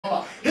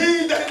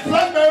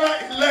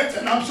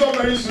I'm sure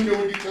very soon they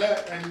will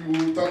declare and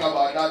we will talk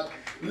about that.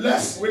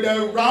 Let's, with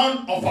a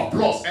round of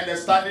applause and a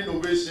standing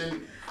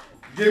ovation,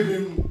 give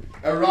him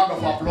a round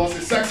of applause.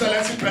 His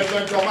Excellency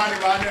President Dramani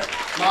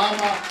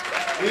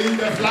Mahama is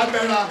the flag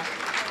bearer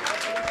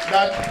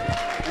that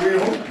we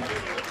hope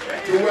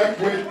to work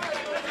with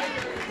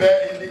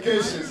the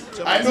indications.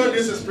 I know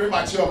this is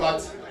premature,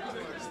 but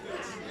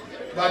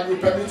you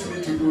permit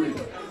me to do it.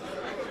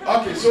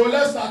 Okay, so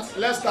let's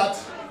start.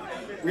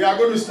 We are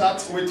going to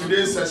start with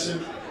today's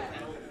session.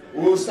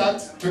 We'll start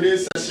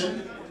today's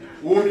session.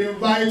 We'll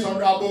invite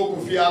Honorable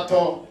Kofi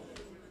Ato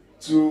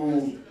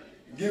to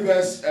give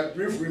us a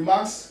brief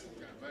remarks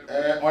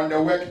on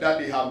the work that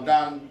they have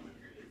done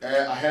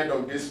ahead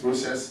of this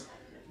process.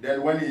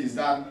 Then when he is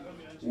done,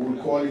 we'll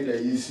call it the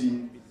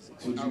EC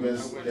to give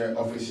us the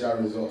official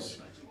results.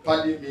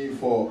 Pardon me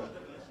for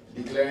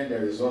declaring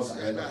the results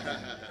ahead of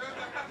time.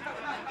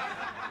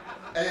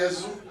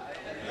 Eyezu,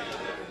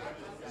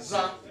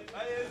 Za,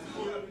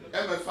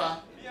 MFA.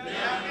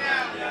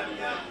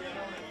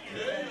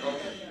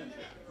 Okay.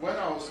 When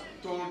I was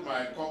told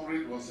my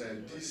comrade was a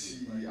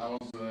DC, I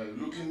was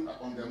looking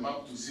on the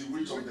map to see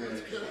which of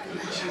the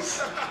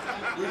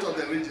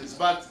regions.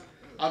 But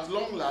at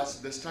long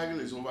last, the struggle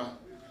is over,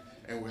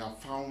 and we have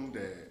found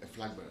a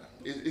flag bearer.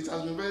 It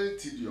has been very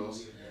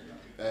tedious.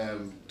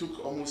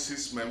 Took almost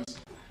 6 months.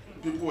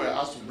 People were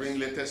asked to bring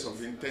letters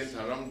of intent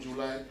around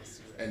July,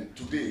 and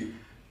today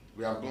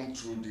we have gone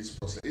through this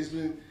process.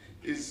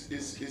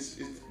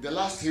 The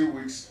last 3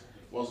 weeks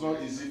was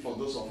not easy for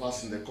those of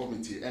us in the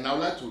committee, and I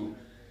would like to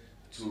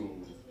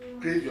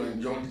crave your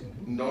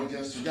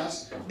indulgence to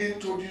just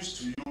introduce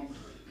to you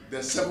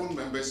the 7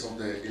 members of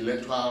the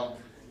electoral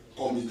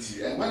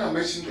committee. And when I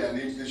mention their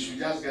names, they should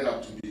just get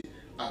up to be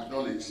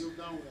acknowledged.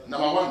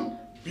 Number 1,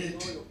 Bid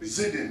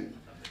Zidin.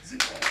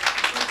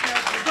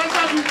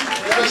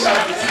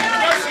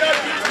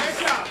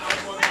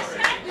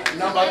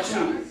 Number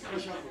 2,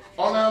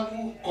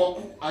 Honorable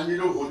Koku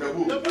Anilo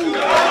Hodebu.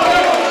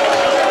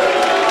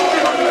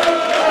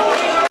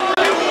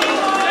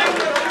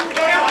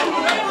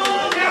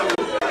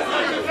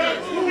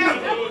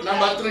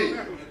 Number 3,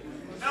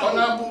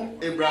 Honorable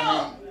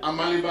Abraham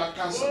Amaliba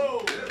Council.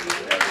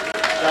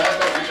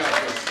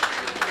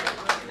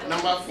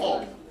 Number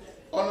 4,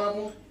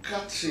 Honorable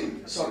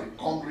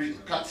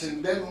Comrade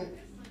Catherine Denu,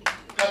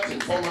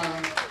 former.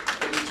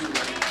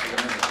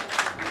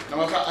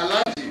 Number 5,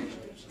 Alaji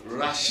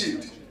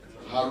Rashid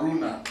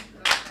Haruna.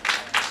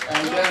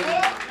 And then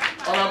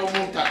Honorable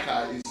Muntaka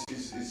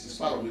is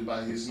part of it,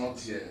 but he's not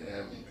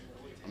here.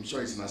 I'm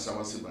sure he's in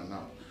Asawasi by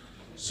now.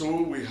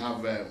 So we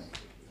have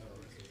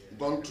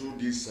gone through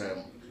this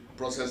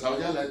process. I would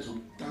just like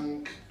to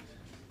thank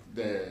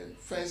the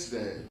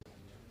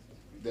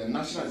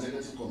National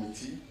Executive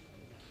Committee,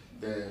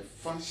 the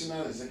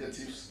functional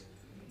executives,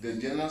 the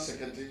General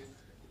Secretary,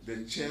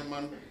 the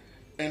Chairman,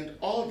 and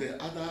all the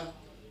other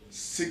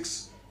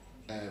 6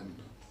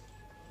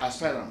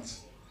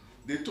 aspirants.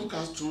 They took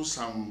us through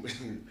some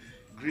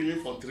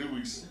grilling for 3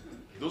 weeks.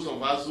 Those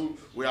of us who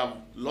we have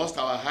lost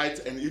our height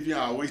and even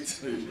our weight,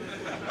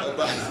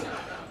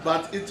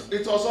 but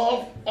it was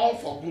all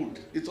for good.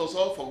 It was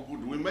all for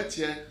good. We met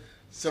here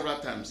several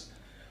times.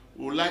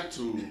 We would like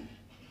to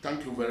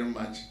thank you very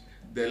much.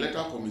 The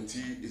electoral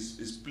committee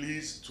is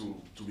pleased to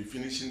be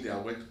finishing their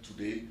work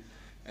today,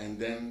 and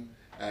then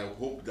I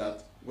hope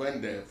that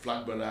when the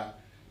flag bearer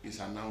is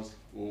announced,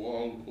 we'll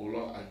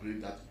all agree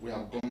that we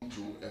have gone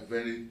through a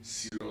very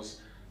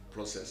serious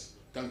process.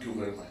 Thank you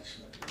very much.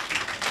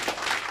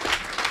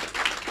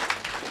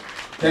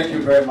 Thank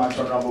you very much,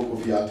 Honorable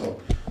Kofi Ato.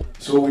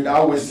 So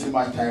without wasting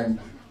much time,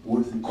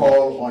 we'll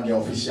call on the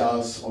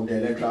officials of the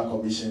Electoral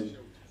Commission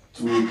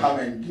to come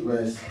and give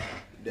us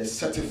the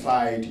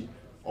certified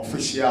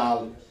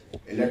official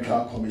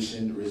Electoral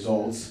Commission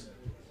results.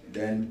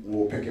 Then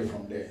we'll pick it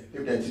from there.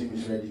 If the team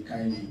is ready,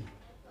 kindly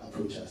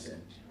approach us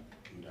and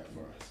do that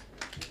for us.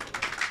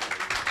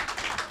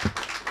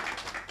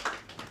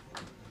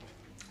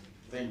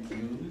 Thank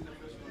you.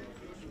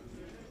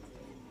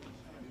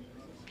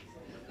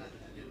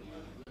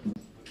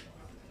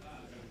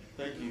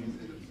 Thank you.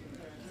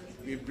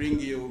 We bring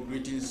you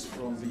greetings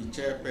from the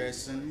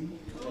chairperson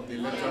of the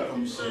Electoral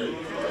Commission.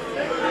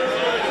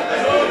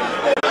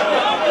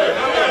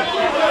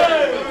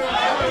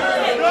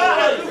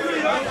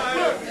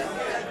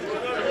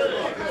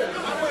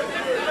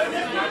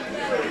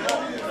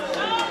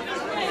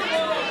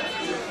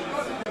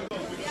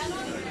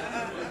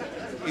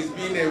 It's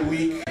been a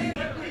week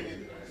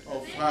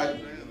of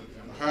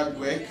hard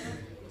work.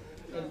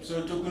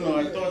 So, Tokuno,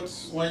 I thought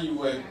when you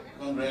were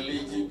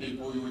congratulating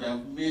people, you would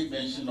have made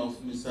mention of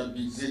Mr.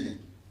 Bizidin.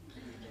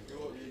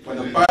 For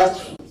the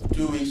past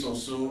 2 weeks or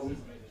so,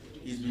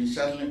 he's been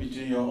shuttling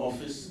between your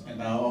office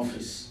and our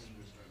office.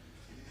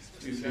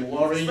 We've been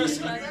worrying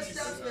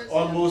him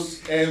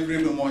almost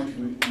every moment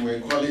we were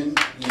calling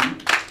him.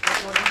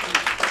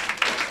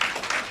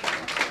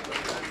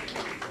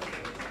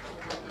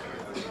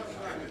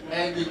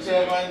 And the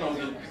chairman of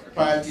the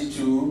party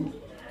too,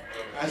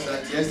 as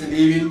at yesterday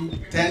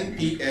evening, 10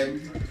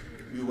 p.m.,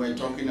 we were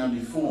talking on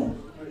the phone.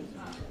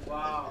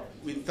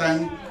 We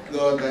thank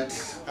God that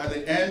at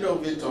the end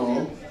of it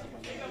all,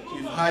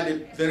 we've had a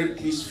very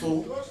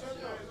peaceful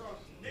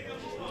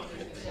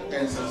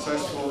and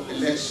successful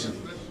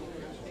election.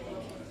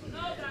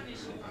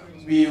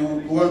 We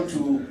want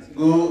to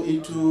go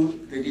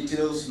into the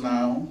details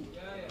now,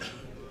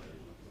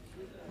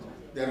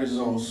 the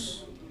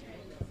results.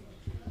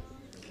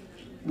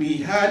 We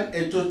had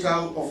a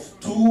total of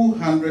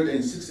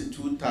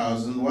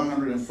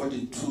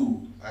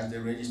 262,142 as the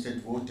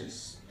registered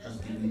voters, as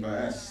given by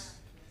us.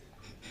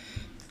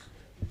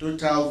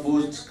 Total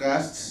votes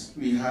cast,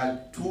 we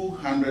had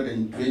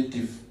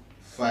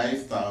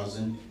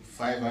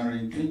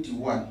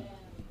 225,521.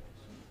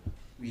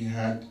 We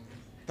had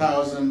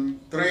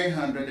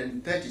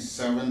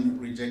 1,337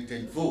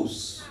 rejected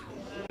votes.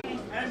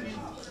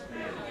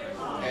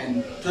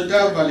 And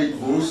total valid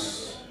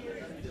votes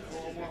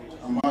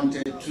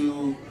amounted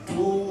to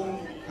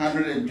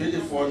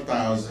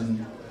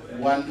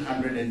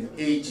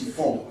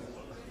 224,184.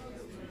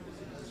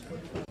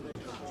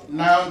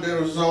 Now the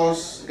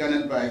results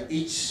garnered by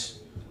each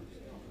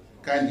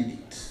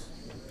candidate.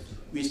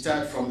 We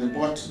start from the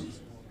bottom.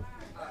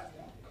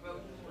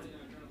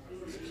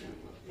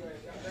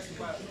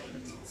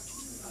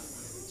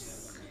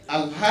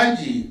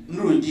 Alhaji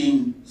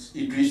Nuruddin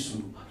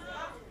Idrisu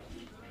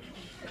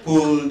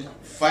polled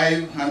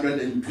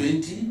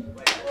 520,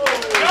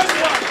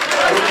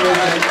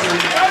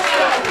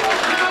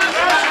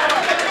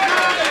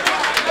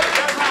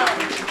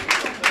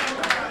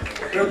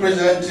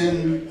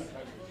 representing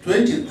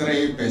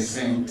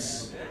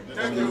 23%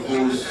 of the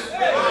votes.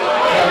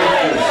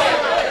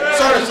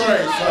 Sorry.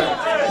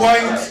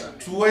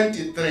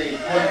 0.23.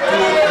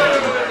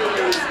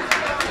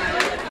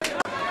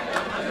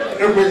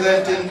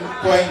 Representing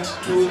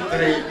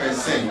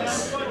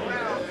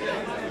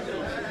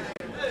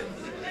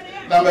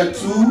 0.23%. Number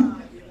two,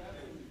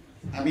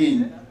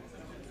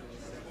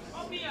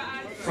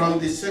 from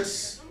the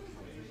sixth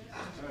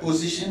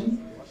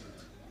position,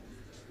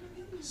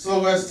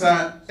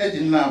 Sylvester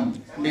Edinam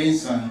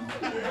Mason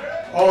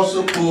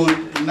also polled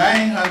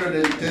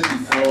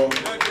 934,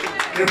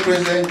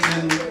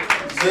 representing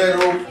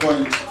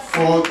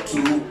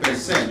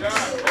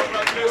 0.42%.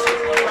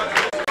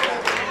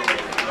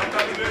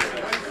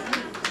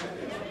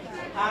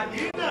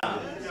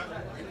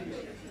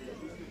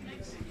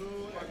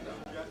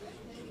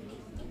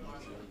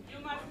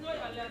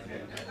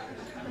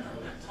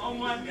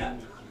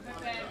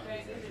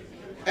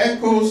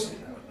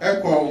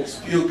 Echoes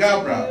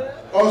Piogabra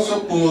also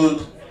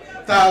polled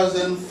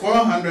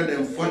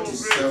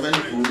 1,447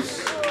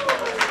 votes,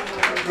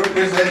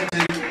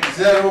 representing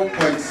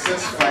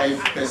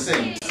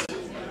 0.65%.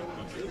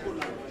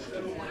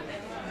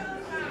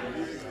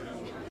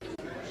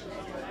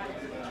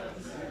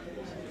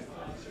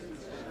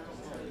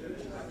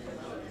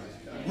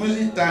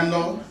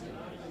 Guzitano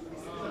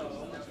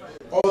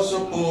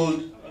also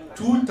polled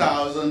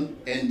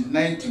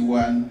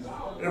 2,091,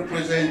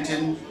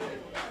 representing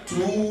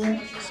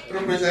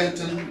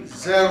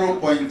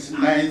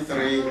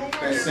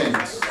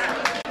 0.93%.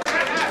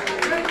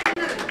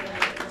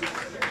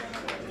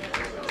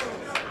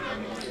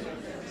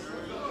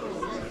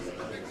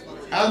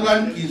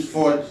 Alban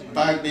Kingsford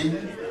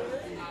Bagbin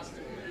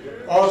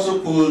also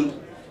polled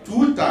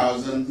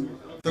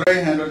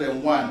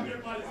 2,301,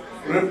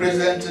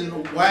 representing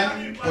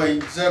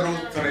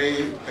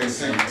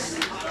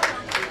 1.03%.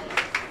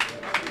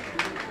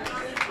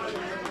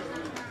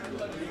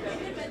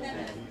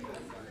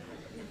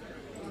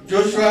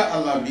 Joshua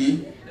Alabi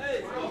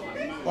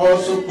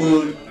also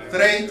polled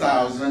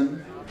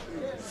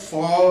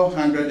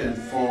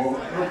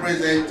 3,404,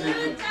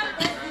 representing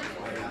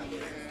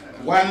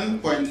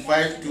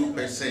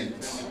 1.52%.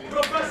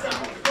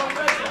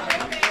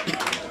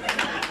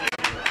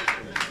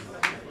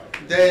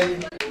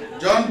 Then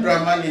John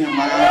Dramani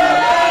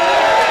Mahama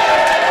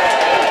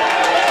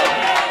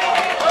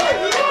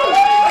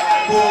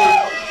polled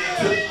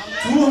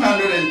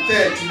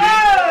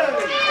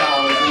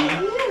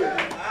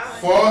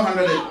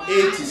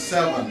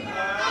 230,487,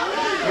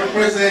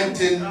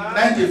 representing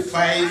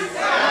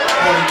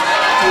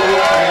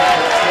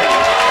 95.25%.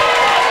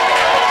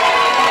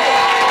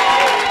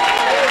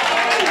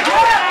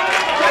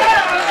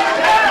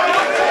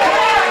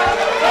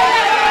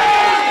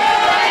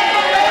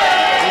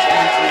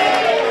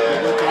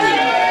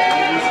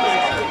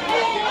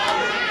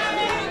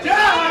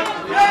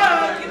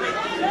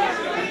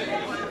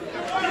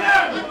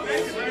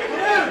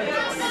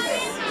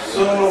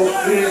 So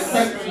we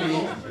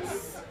respectfully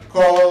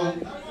call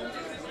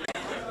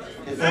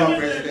the former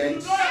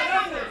president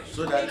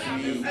so that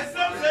we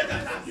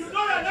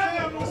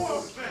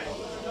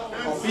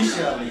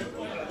officially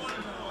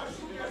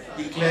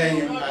declare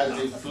him as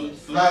the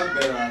flag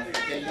bearer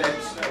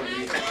elect of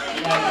the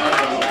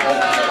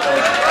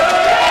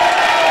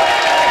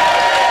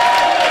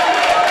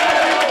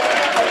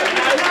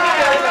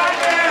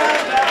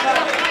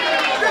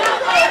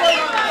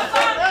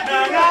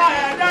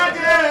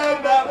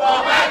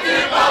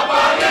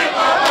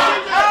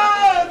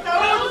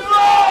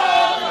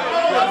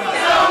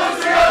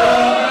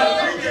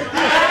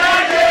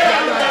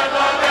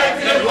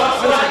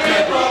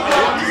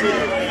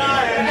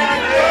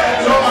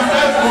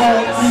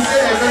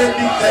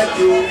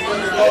you for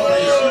the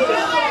cooperation.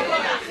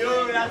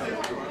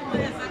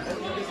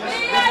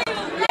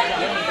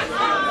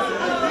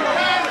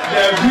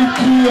 The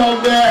victory of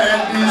the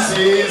NDC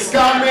is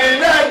coming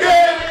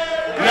again.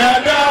 Let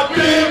the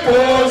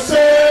people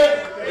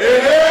say,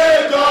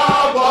 hey,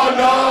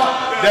 Governor.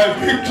 The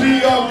victory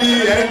of the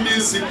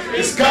NDC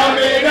is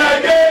coming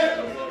again.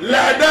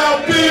 Let the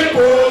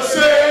people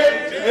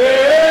say,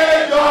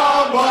 hey,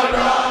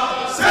 Governor.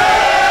 Say,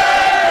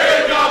 hey,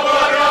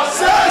 Governor.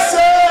 Say,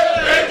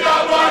 hey,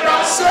 Governor.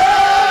 Say,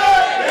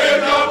 hey,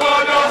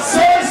 Governor.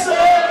 Say,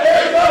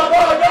 hey,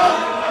 Governor.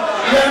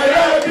 Let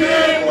the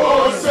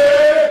people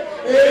say,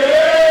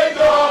 hey,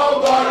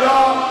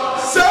 Governor.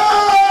 Say,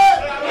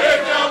 hey,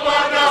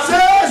 Governor.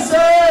 Say,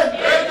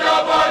 hey,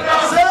 Governor.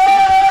 Say,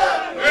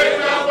 hey,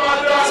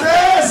 Governor.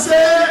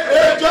 Say,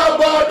 hey,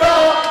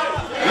 Governor.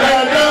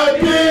 Let the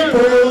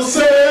people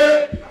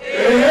say,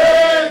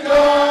 hey,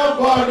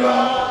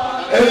 Governor.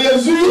 Hey,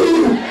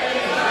 Jesus.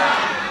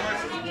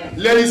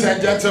 Ladies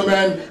and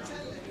gentlemen,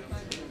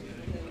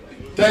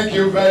 thank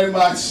you very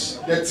much,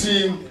 the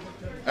team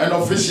and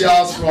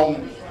officials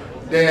from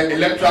the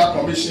Electoral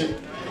Commission.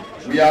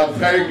 We are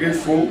very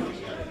grateful.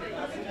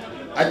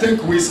 I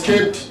think we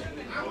skipped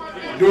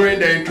during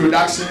the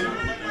introduction.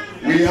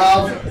 We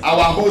have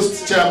our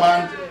host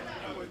chairman,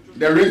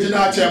 the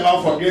regional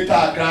chairman for Greater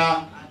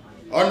Accra,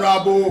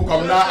 Honorable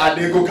Komna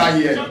Adegoka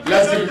here.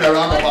 Let's give him a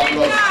round of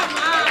applause.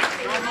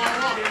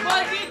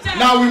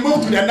 Now we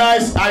move to the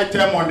next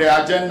item on the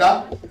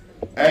agenda,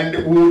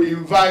 and we'll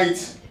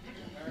invite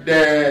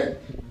the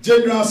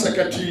General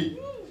Secretary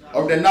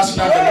of the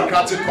National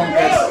Democratic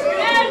Congress,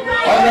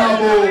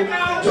 Honorable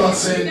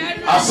Johnson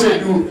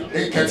Asedu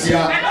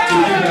Nketia, to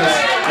give us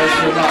his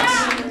remarks.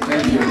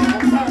 Thank you.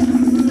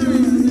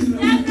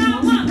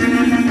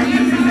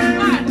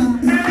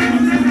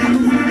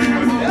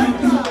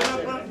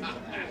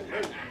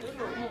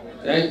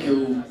 Thank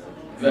you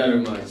very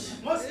much.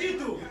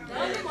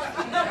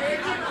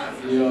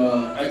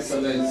 Your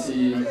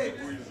Excellency,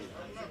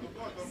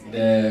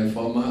 the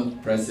former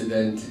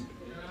President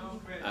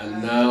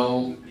and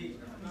now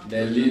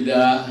the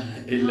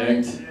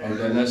leader-elect of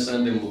the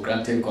National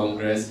Democratic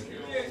Congress,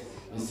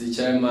 Mr.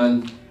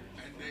 Chairman,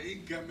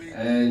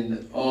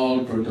 and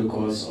all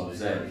protocols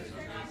observed.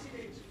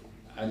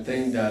 I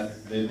think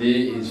that the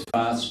day is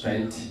far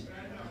spent.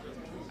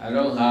 I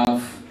don't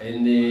have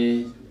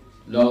any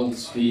long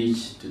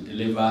speech to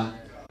deliver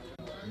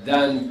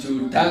than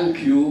to thank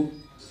you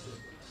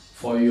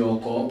for your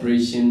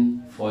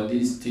cooperation for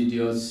this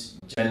tedious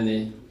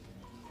journey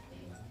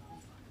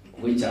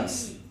which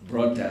has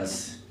brought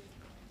us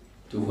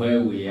to where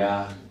we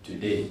are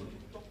today.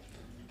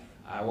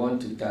 I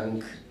want to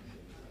thank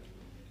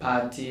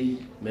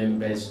party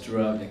members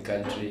throughout the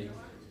country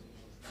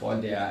for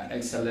their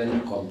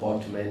excellent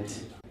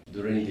comportment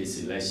during this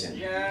election.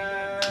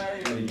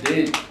 We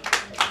did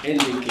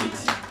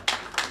indicate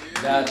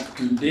that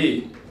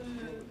today,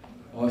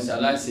 or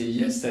shall I say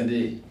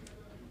yesterday,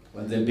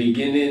 was the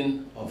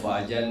beginning of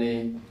our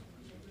journey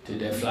to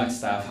the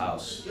Flagstaff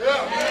House.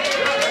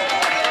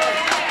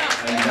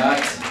 And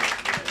that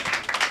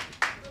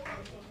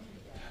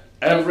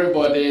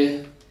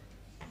everybody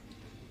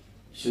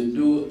should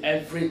do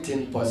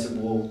everything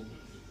possible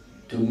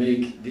to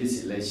make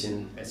this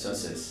election a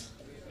success.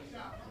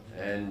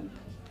 And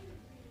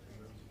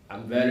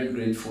I'm very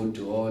grateful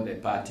to all the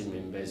party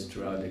members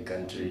throughout the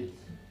country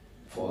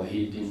for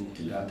heeding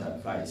to that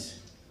advice.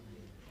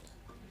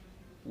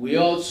 We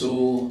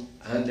also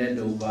handed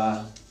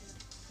over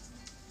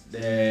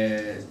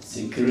the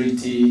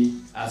security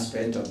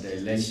aspect of the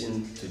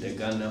election to the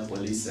Ghana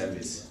Police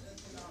Service.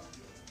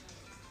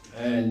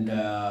 And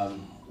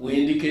we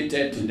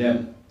indicated to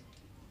them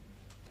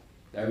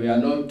that we are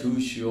not too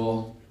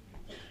sure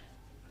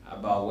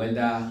about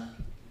whether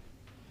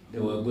they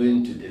were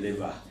going to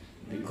deliver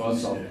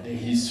because of the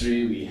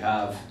history we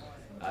have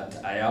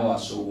at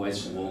Ayawaso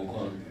West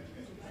Wogon,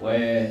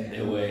 where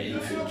they were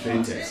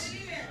infiltrated.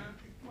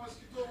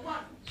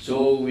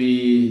 So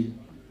we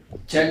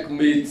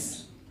checkmate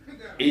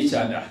each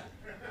other.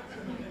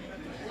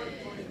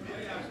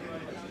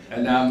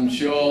 And I'm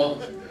sure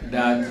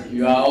that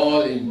you are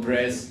all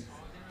impressed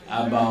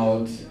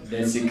about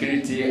the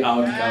security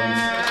outcomes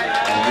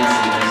of this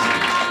election.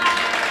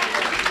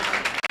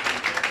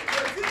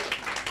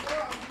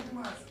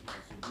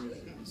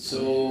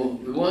 So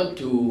we want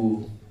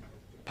to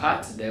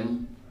pat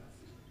them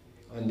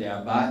on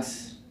their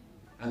backs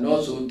and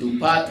also to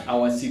pat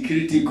our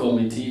security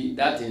committee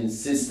that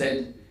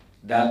insisted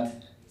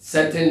that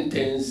certain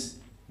things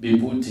be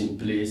put in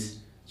place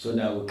so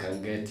that we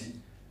can get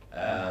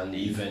an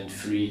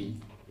event-free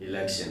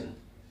election.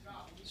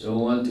 So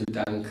we want to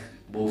thank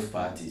both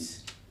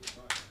parties.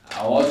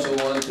 I also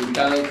want to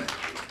thank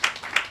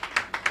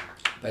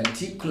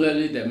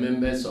particularly the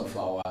members of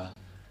our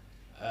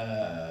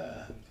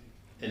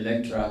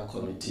electoral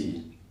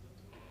committee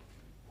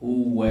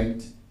who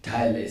worked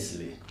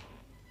tirelessly.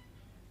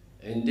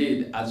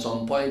 Indeed, at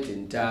some point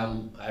in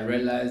time, I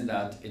realized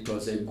that it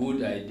was a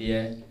good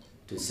idea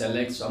to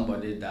select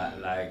somebody that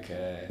like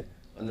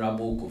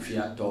Honorable Kofi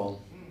Ato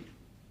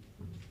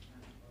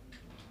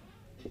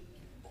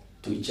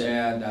to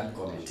chair that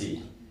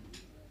committee.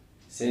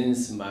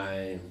 Since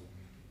my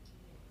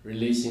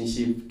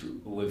relationship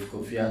with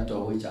Kofi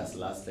Annan, which has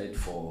lasted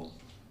for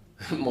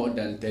more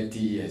than 30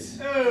 years,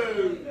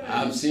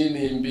 I've seen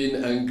him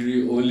being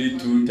angry only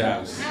 2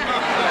 times.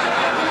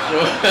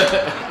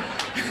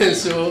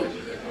 So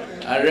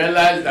I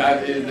realized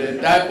that he's the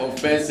type of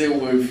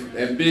person with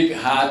a big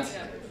heart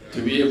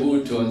to be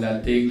able to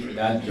undertake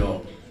that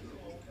job.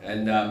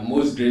 And I'm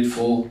most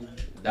grateful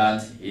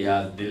that he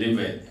has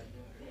delivered.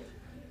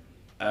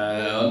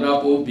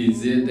 Honorable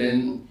Bize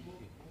then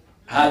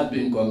has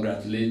been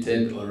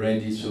congratulated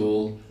already,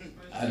 so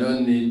I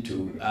don't need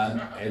to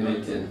add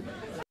anything.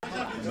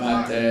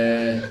 But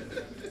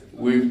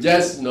we've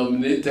just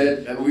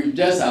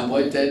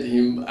appointed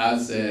him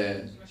as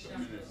a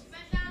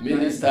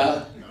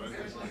minister,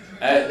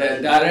 the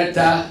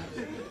director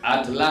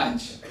at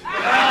large.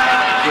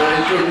 So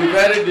it will be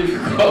very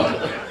difficult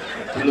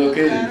to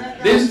locate him.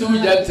 These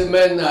 2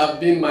 gentlemen have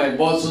been my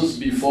bosses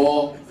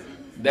before.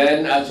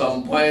 Then at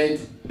some point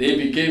they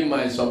became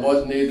my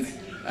subordinates,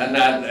 and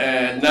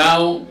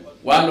now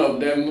one of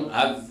them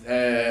has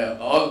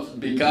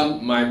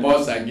become my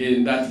boss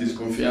again. That is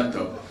Kofi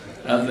Annan,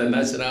 as the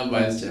national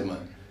vice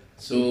chairman.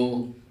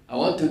 So I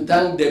want to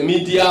thank the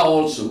media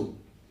also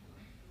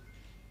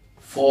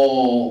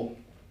for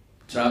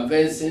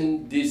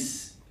traversing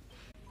this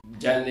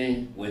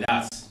journey with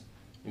us.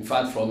 In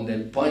fact, from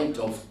the point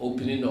of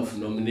opening of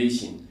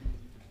nomination,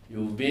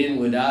 you've been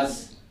with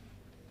us.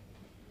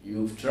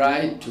 You've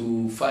tried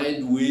to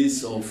find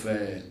ways of,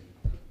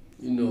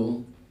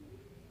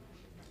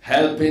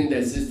 helping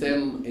the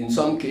system. In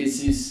some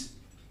cases,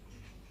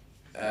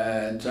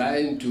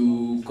 trying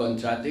to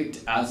contradict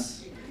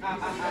us.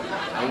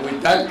 And we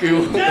thank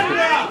you.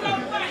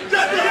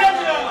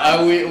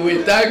 And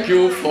we thank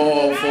you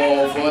for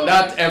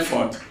that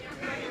effort.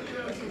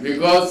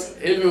 Because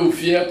if you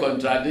fear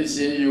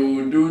contradiction, you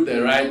will do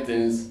the right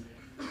things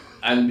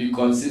and be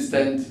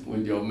consistent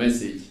with your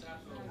message.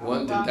 I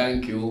want to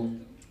thank you,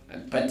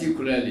 and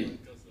particularly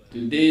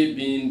today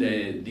being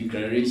the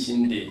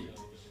declaration day.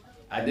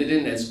 I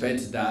didn't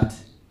expect that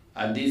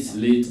at this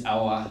late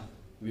hour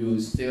we will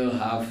still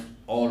have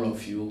all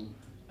of you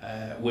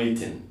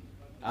waiting.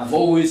 I've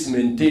always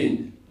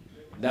maintained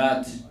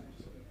that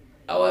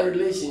our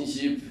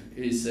relationship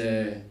is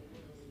a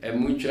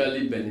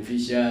mutually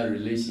beneficial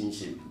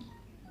relationship.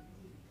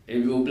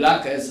 If you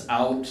black us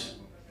out,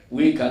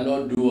 we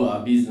cannot do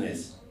our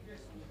business.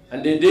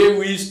 And the day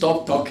we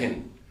stop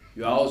talking,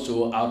 you are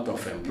also out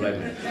of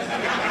employment.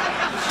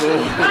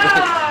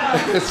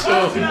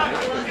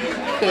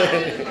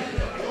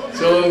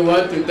 So we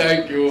want to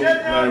thank you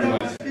very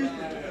much.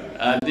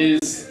 At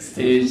this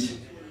stage,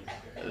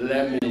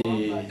 let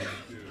me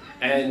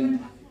end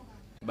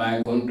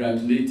by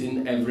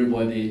congratulating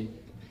everybody,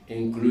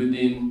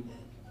 including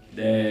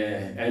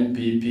the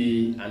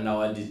NPP and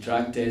our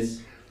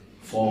detractors,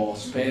 for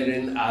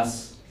sparing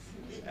us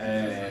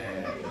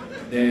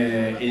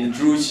the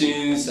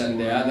intrusions and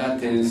the other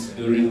things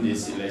during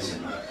this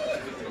election.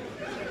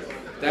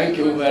 Thank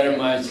you very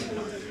much.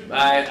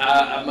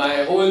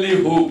 My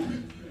only hope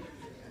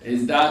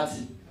is that,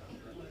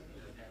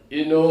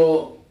 we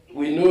know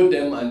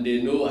them and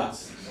they know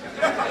us.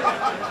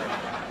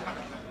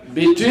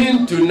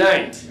 Between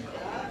tonight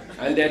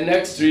and the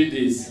next 3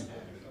 days,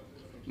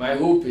 my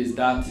hope is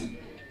that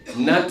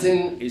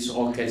nothing is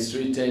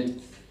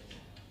orchestrated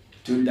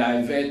to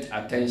divert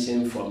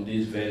attention from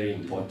this very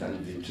important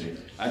victory.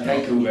 I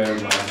thank you very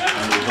much, and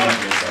God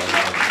bless.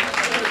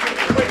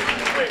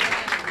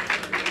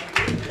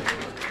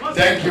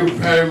 Thank you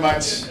very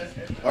much,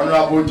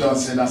 Honorable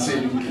Johnson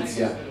Asedu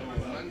Kitia.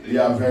 We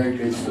are very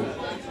grateful.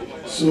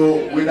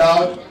 So,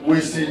 without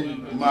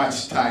wasting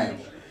much time,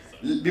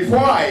 before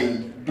I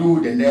do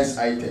the next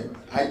item,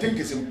 I think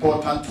it's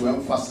important to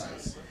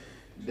emphasize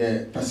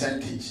the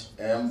percentage.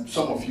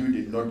 Some of you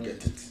did not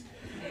get it.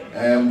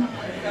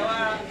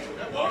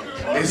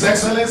 His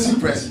Excellency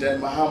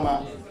President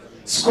Mahama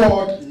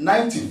scored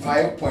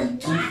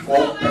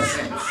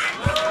 95.24%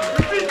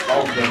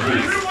 of the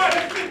votes.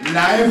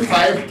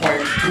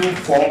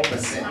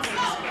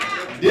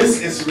 95.24%.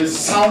 This is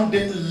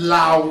resounding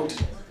loud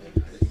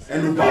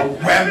and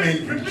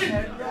overwhelming victory.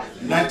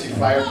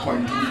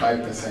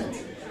 95.25%.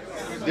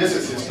 This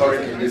is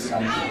historic in this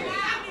country.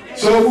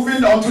 So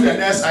moving on to the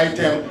next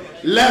item,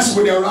 let's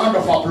with a round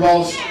of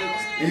applause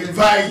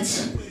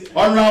invite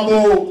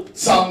Honorable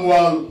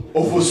Samuel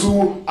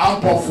Ofosu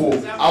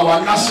Ampofo,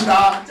 our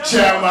national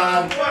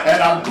chairman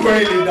and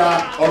outgoing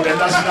leader of the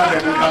National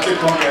Democratic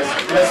Congress.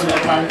 Let's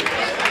welcome.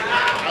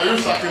 Are you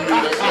sucking me?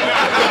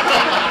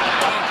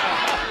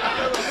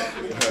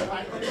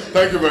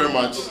 Thank you very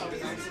much.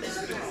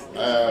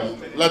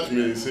 Let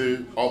me say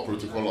all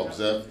protocol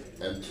observed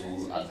and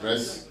to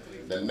address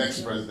the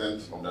next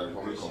president of the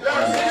Republic of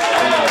Ghana.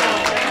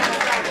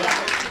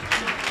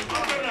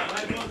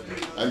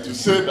 And to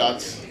say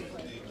that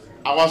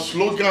our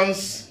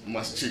slogans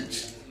must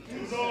change.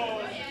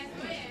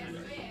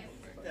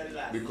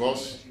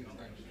 Because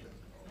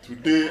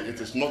today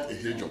it is not a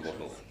age of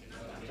bottle.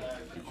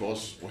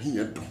 Because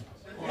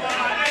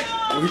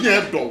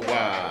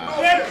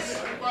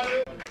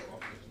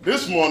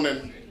This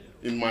morning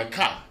in my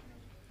car,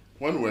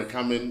 when we were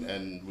coming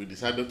and we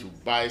decided to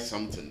buy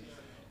something,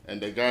 and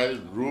the guy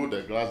rolled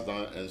the glass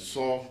down and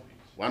saw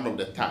one of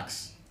the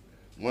tax,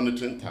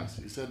 monitoring tax.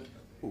 He said,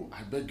 "Oh,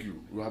 I beg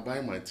you, you are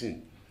buying my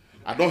thing.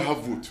 I don't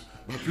have vote,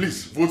 but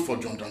please vote for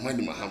John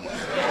Dramani Mahama."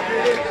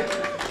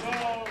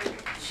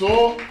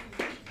 So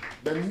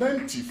the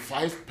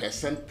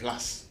 95%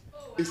 plus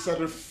is a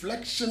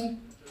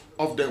reflection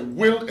of the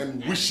will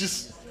and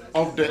wishes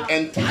of the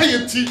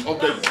entirety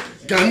of the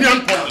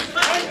Ghanaian public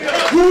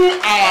who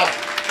are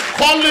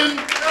calling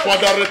for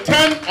the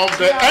return of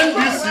the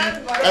NDC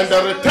and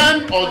the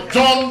return of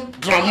John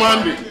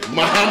Dramani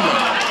Mahama.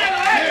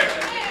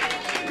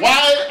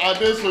 Why are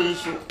they so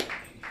unsure?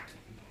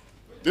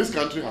 This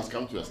country has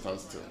come to a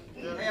standstill.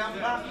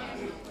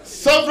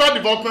 Several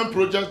development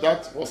projects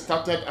that were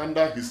started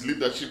under his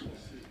leadership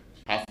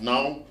have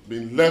now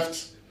been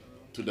left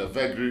to the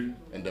vagary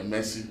and the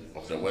mercy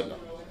of the weather.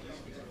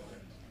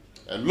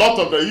 A lot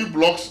of the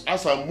E-blocks,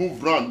 as I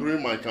moved around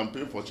during my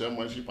campaign for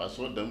chairmanship, I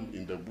saw them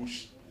in the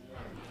bush.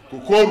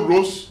 Cocoa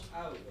rows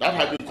that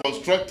had been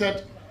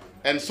constructed,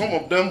 and some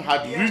of them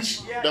had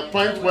reached the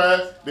point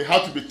where they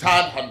had to be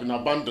tarred, had been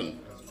abandoned.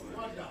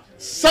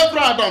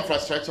 Several other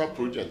infrastructure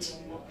projects.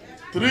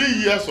 3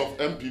 years of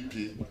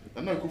MPP,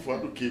 Nana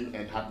Akufo-Addo came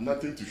and had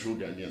nothing to show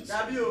Ghanaians.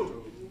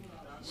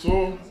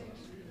 So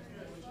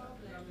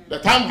the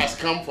time has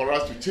come for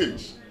us to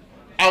change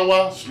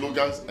our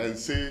slogans and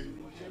say,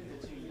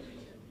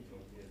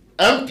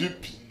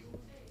 MPP,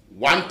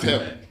 1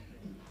 term.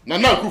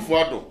 Nana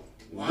Akufo-Addo,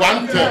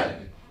 1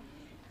 term.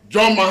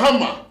 John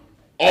Mahama,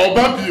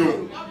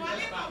 Obabio.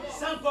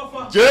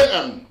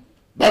 JM,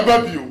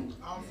 Bababio.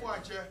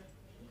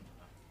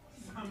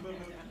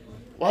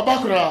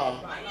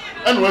 Wabakura,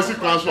 NYC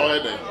Council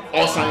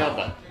or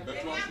Sanyaba.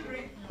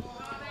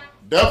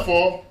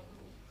 Therefore,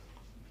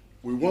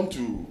 we want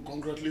to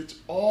congratulate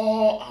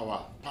all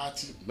our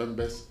party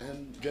members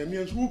and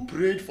Ghanaians who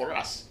prayed for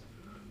us,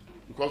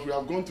 because we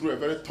have gone through a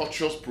very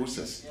tortuous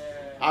process,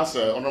 as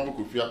Honorable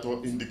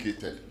Kofi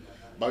indicated.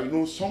 But you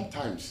know,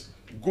 sometimes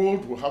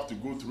gold will have to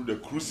go through the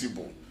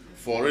crucible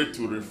for it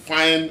to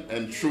refine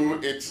and show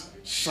its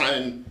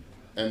shine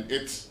and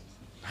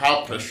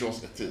how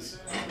precious it is.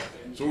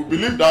 So we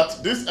believe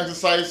that this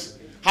exercise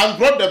has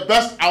brought the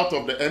best out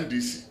of the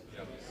NDC,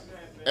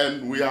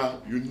 and we are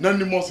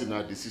unanimous in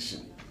our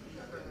decision.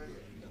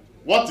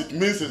 What it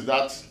means is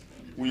that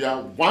we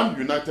are one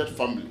united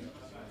family,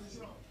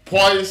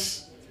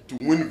 poised to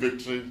win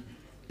victory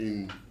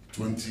in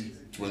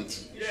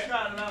 2020.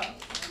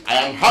 I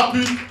am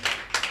happy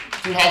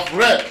to have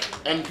read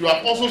and to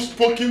have also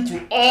spoken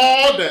to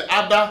all the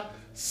other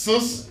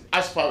 6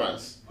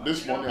 aspirants.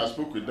 This morning I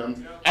spoke with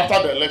them.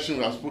 After the election,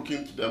 we have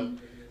spoken to them,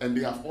 and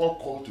they have all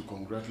called to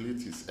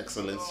congratulate His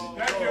Excellency on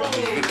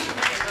his victory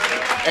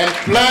and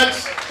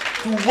pledge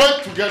to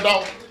work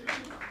together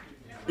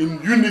in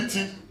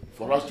unity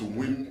for us to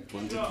win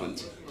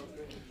 2020.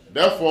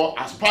 Therefore,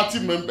 as party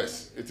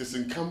members, it is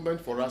incumbent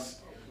for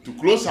us to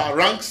close our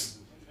ranks,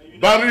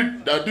 bury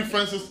the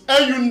differences,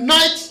 and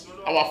unite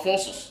our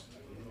forces.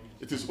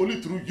 It is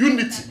only through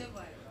unity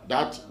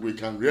that we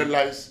can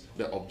realize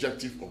the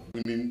objective of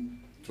winning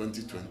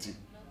 2020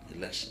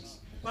 elections.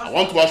 I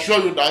want to assure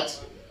you that,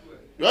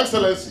 Your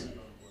Excellency,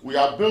 we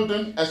are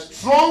building a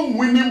strong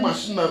winning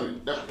machinery.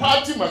 The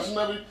party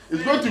machinery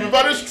is going to be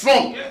very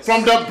strong,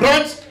 from the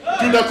branch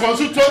to the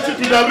constituency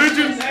to the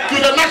region to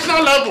the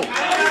national level.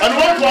 And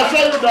we want to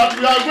assure you that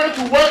we are going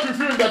to work with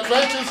you in the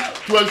trenches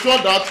to ensure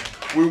that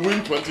we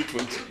win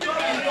 2020.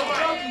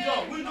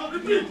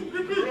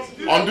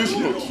 On this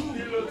note,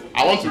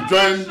 I want to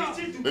join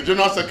the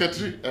General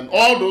Secretary and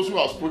all those who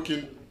have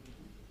spoken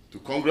to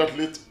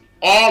congratulate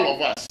all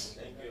of us,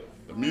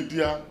 the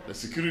media, the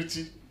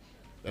security,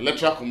 the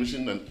Electoral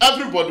Commission, and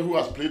everybody who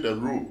has played a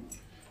role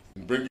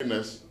in bringing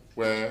us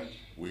where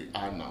we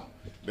are now.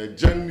 The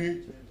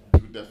journey to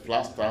the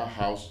Flag Star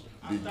House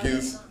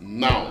begins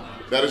now.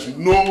 There is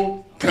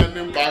no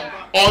turning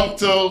back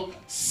until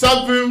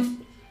 7th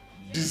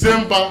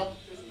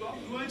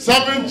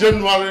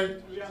January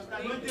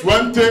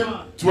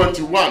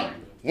 2021,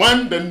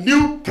 when the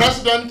new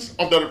President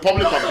of the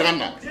Republic of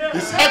Ghana,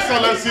 His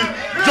Excellency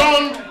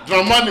John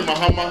Dramani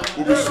Mahama,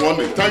 will be sworn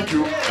in. Thank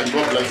you, and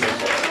God bless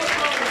us all.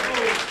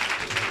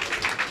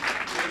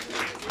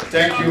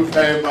 Thank you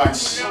very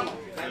much,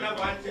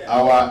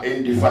 our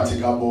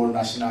indefatigable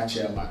National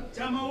Chairman.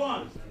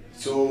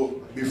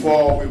 So,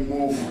 before we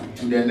move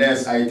to the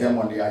next item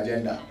on the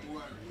agenda,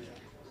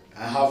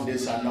 I have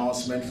this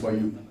announcement for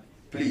you.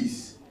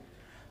 Please,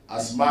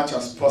 as much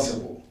as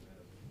possible,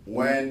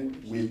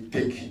 when we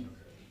take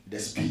the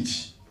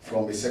speech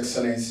from His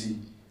Excellency,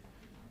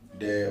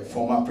 the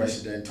former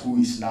president, who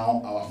is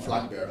now our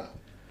flag bearer,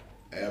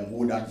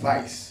 would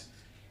advise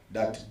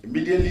that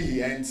immediately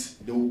he ends,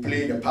 they will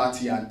play the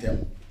party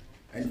anthem.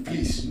 And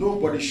please,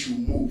 nobody should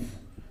move.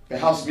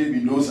 Perhaps maybe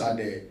those at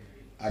the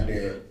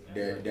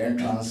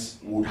entrance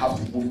would have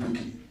to move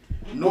quickly.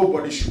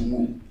 Nobody should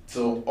move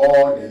till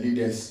all the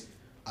leaders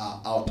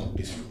are out of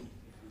this room.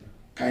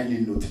 kindly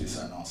note this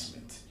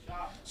announcement.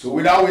 So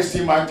without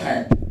wasting my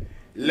time,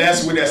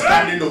 let's with a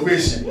standing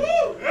ovation, with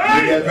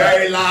a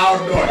very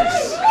loud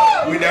noise,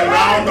 with a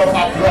round of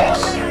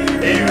applause,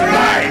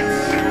 invite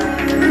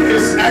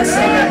His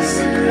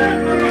Excellency,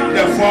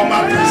 the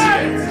former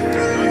President,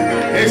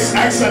 His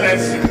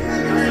Excellency,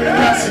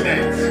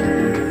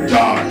 President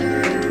John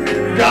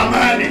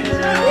Dramani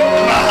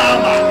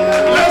Mahama.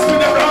 Let's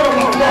give a round of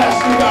applause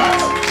to that.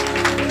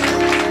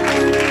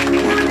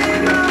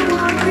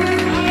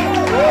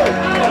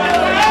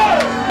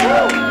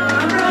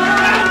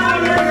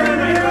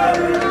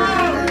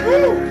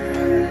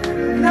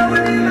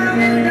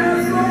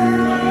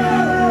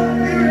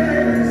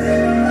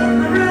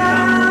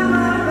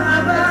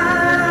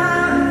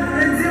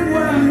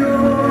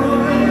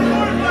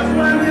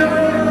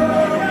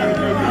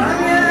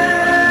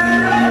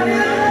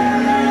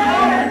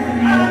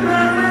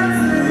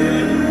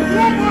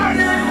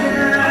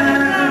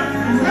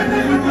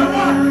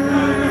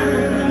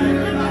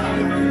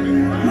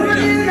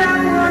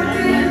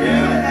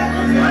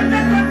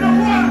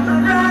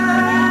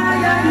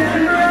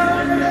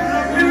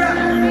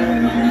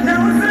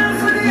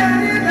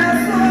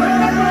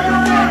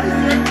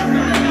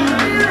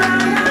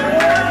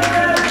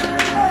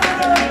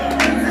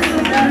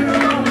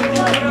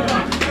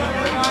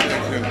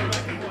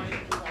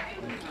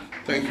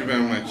 Thank you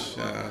very much,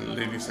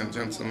 ladies and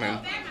gentlemen.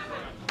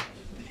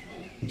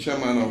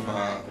 Chairman of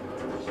our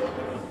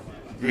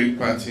great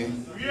party,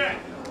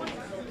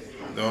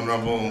 the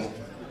Honorable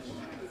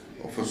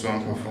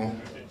Ofosu,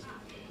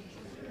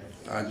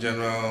 our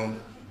General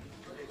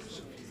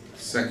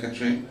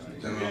Secretary,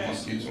 General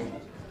Mosquito,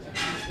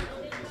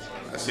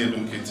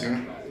 Asedu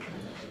Ketia,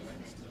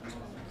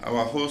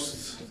 our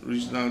host,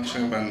 Regional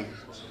Chairman,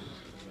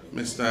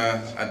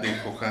 Mr.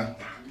 Adekoka,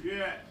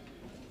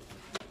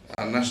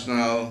 our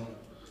national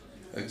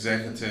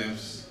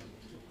executives,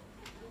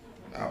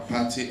 our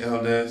party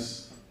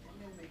elders,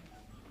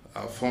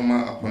 our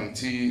former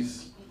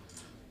appointees,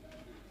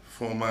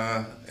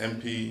 former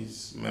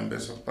MPs,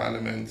 members of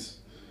parliament,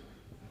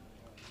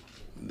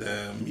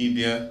 the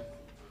media.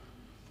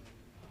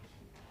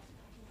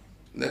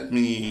 Let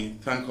me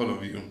thank all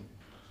of you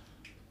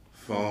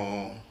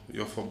for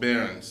your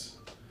forbearance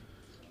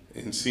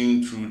in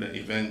seeing through the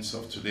events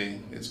of today.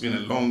 It's been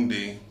a long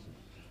day.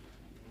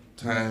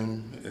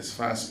 Time is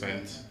fast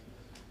spent,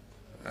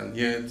 and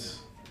yet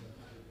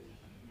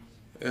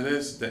it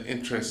is the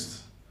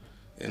interest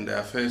in the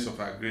affairs of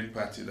our great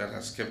party that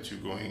has kept you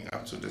going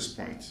up to this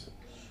point.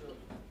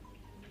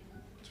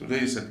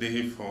 Today is a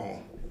day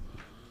for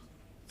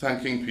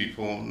thanking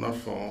people, not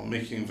for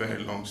making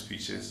very long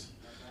speeches.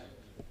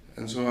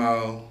 And so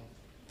I'll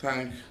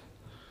thank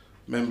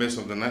members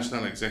of the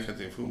National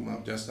Executive whom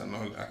I've just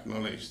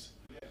acknowledged,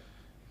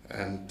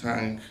 and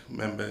thank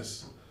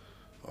members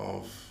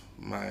of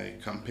my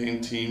campaign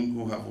team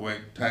who have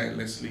worked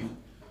tirelessly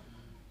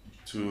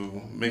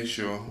to make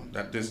sure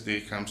that this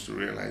day comes to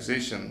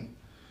realization.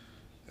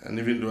 And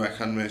even though I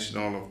can't mention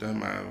all of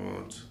them, I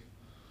would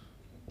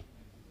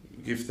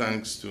give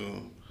thanks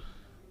to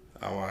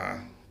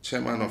our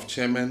chairman of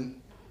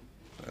chairmen,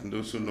 and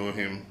those who know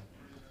him,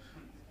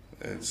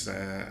 it's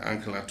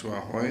Uncle Atua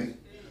Hoy,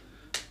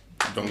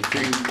 Dong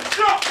King.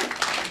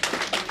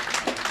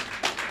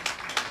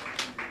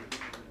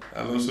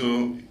 I'll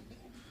also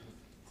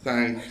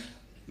thank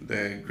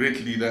the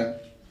great leader,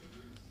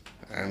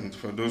 and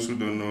for those who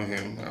don't know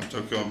him, I'm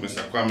talking about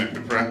Mr. Kwame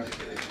Pipra.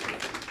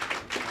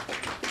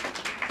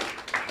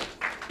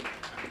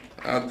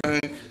 I'll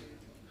thank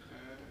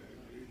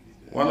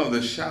one of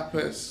the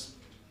sharpest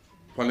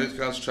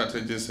political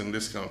strategists in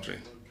this country,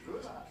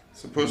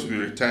 supposed to be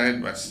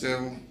retired but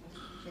still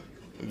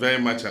very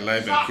much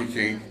alive and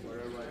kicking,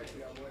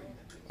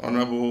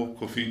 Honorable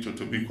Kofi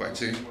Totobi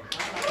Kwache.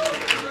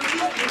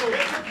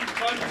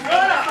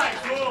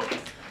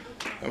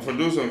 And for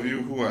those of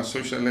you who are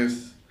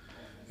socialists,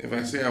 if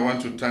I say I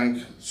want to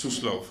thank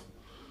Suslov,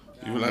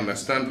 you will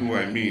understand who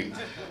I mean.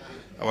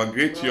 Our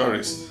great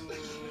jurist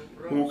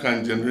who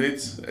can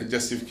generate a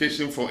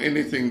justification for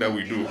anything that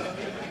we do.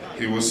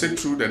 He will sit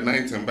through the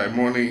night, and by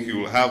morning he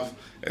will have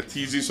a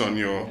thesis on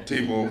your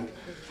table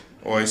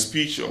or a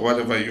speech or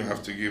whatever you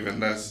have to give,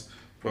 and that's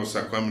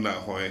Professor Kwame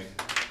Ahoy.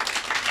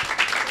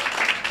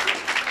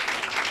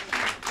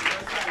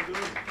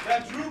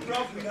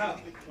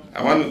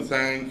 I want to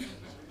thank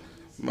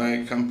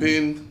my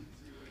campaign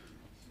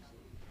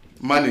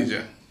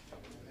manager,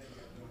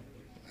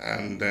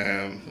 and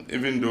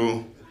even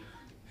though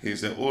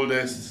he's the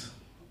oldest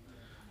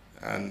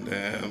and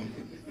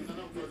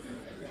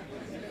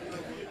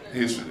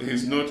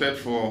he's noted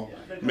for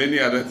many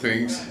other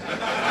things,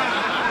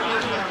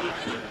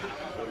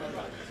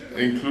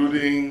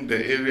 including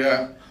the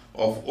area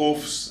of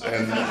oaths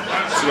and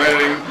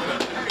swearing,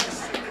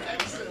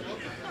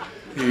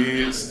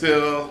 he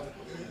still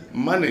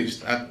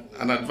managed at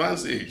an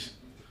advanced age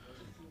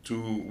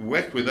to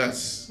work with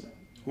us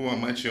who are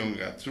much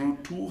younger through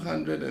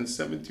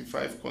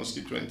 275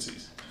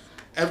 constituencies.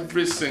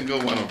 Every single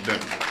one of them.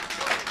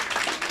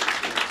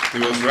 He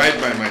was right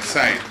by my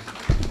side.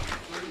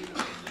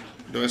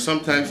 There were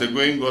sometimes the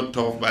going got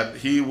tough, but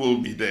he will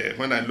be there.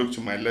 When I look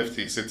to my left,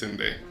 he's sitting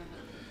there.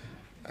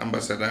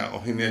 Ambassador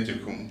Ohinia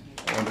Jekum,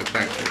 I want to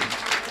thank you.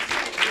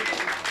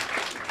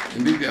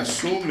 Indeed, there are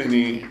so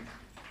many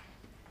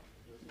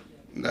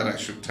that I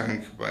should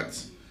thank,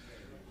 but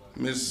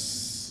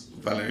Ms.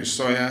 Valerie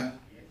Sawyer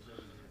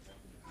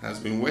has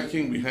been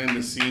working behind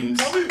the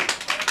scenes.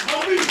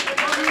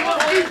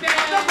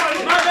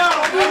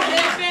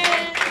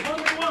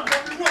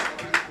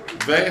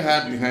 Very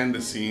hard behind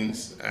the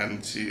scenes,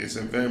 and she is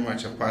very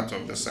much a part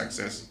of the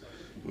success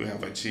we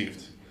have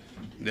achieved.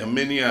 There are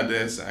many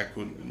others I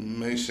could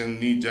mention,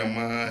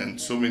 Nijama and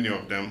so many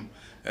of them,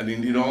 and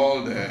indeed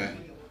all the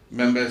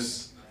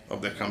members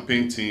of the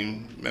campaign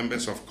team,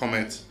 members of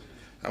Comet.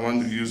 I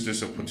want to use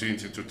this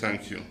opportunity to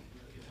thank you.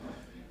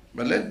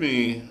 But let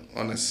me,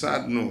 on a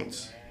sad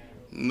note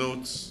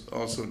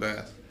also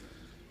that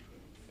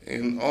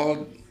in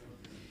all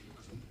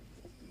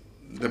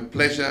the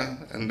pleasure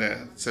and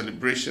the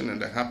celebration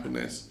and the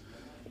happiness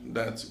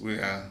that we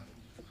are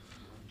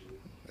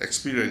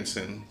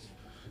experiencing,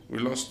 we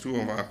lost two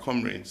of our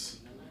comrades.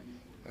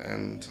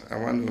 And I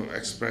want to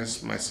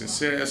express my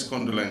sincerest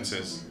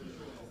condolences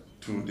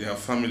to their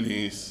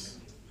families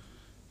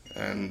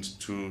and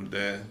to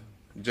the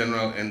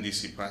General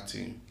NDC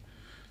party.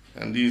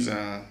 And these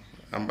are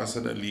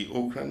Ambassador Lee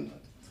Okran,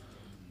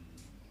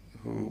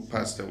 who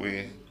passed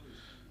away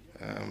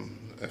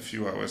a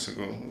few hours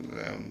ago,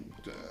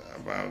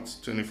 about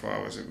 24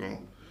 hours ago,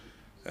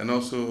 and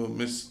also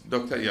Ms.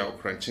 Dr. Yao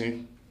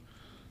Kranchi,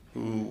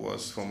 who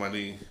was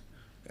formerly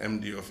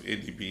MD of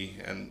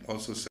ADB and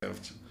also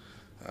served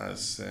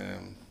as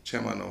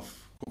chairman of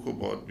Cocoa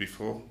Board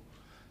before,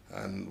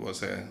 and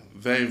was a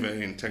very,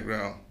 very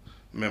integral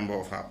member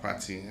of our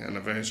party and a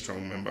very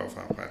strong member of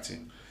our party.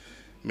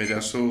 May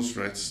their souls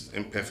rest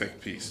in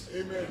perfect peace.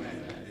 Amen.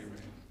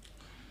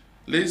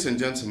 Ladies and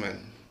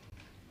gentlemen,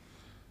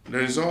 the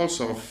results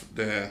of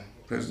the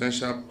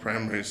presidential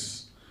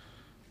primaries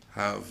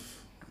have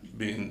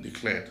been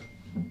declared.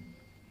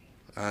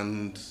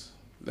 And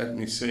let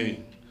me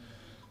say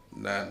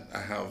that I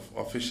have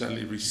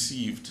officially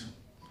received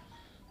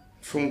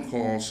phone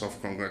calls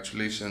of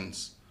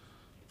congratulations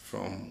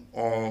from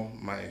all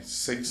my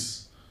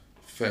 6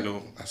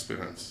 fellow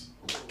aspirants.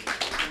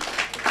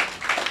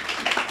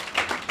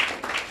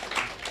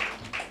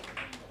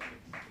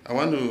 I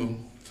want to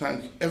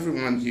thank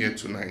everyone here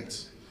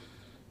tonight.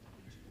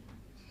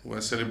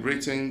 We're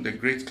celebrating the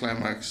great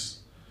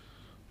climax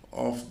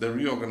of the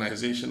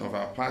reorganization of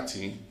our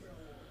party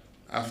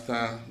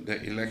after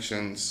the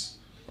elections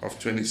of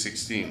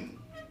 2016.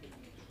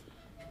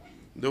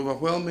 The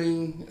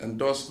overwhelming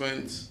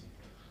endorsement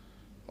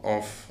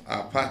of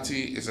our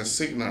party is a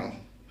signal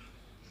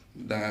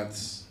that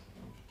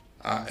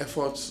our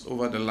efforts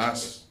over the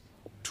last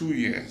 2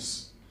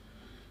 years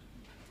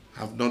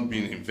have not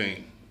been in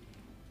vain.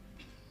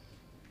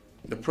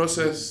 The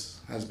process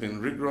has been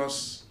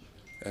rigorous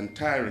and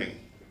tiring,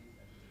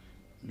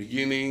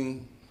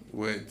 beginning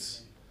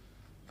with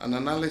an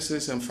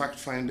analysis and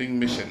fact-finding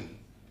mission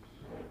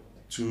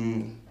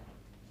to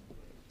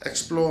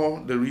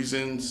explore the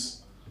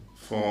reasons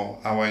for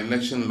our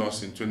election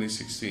loss in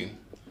 2016,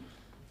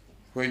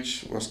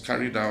 which was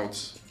carried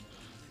out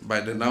by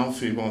the now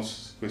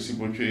famous Kwesi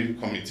Botwe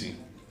Committee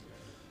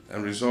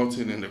and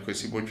resulting in the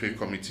Kwesi Botwe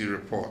Committee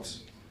report.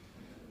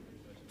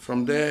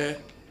 From there,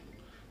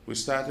 we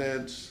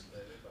started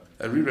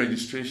a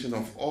re-registration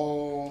of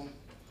all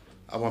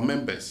our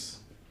members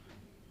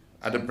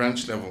at the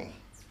branch level.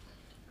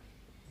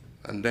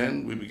 And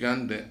then we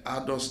began the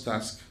arduous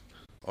task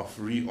of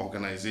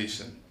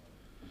reorganization.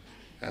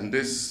 And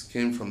this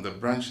came from the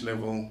branch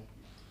level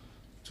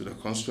to the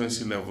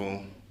constituency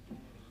level,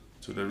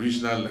 to the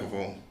regional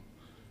level,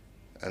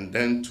 and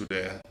then to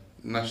the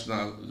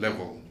national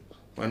level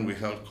when we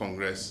held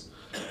Congress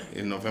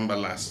in November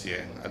last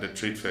year at the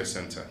Trade Fair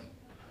Center.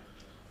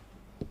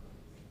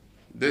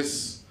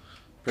 This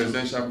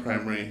presidential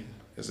primary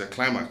is a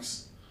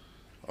climax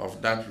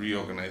of that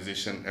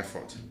reorganization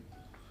effort.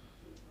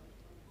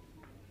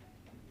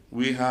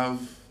 We have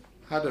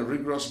had a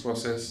rigorous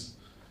process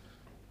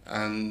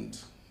and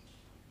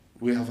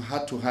we have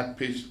had to have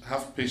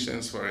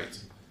patience for it,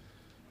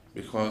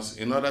 because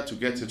in order to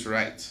get it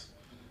right,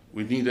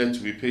 we needed to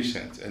be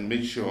patient and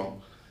make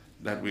sure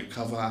that we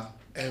cover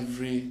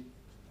every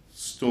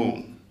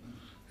stone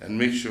and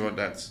make sure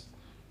that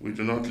we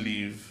do not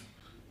leave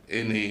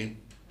any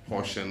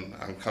portion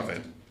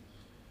uncovered.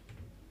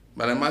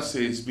 But I must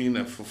say it's been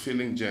a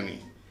fulfilling journey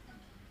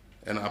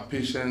and our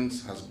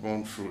patience has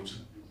borne fruit.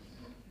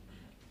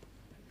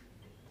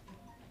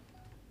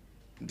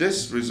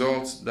 This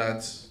result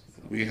that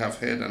we have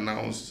heard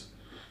announced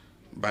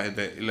by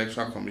the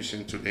Electoral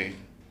Commission today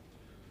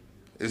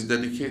is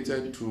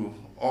dedicated to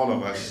all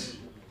of us,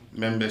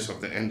 members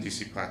of the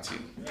NDC party.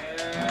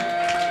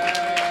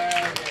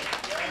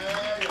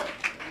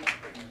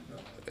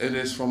 It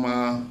is from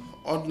our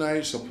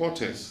ordinary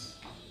supporters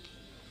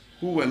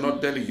who were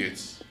not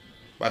delegates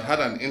but had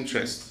an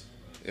interest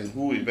in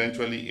who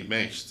eventually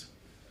emerged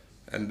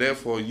and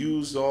therefore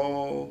used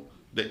all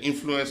the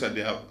influence at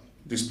their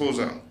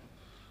disposal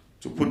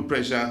to put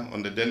pressure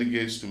on the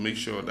delegates to make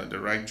sure that the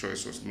right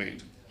choice was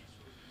made.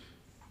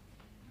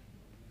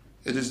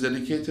 It is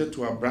dedicated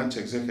to our branch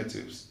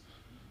executives,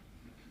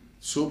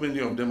 so many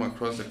of them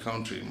across the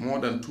country, more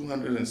than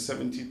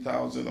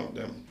 270,000 of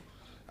them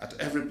at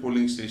every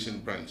polling station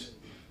branch,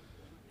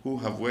 who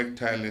have worked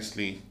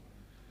tirelessly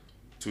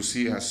to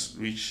see us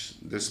reach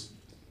this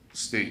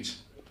stage.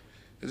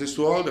 It is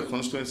to all the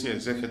constituency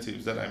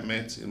executives that I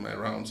met in my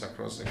rounds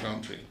across the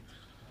country,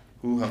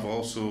 who have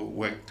also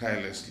worked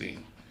tirelessly.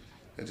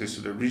 It is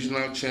to the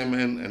regional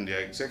chairmen and their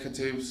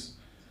executives,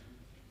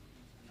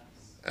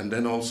 and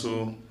then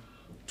also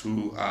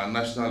to our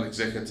national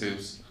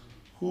executives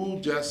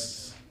who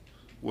just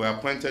were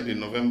appointed in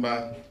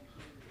November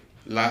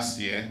last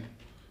year,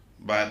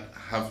 but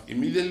have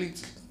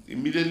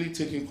immediately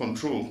taken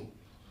control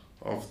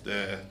of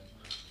the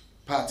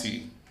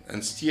party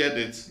and steered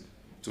it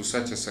to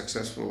such a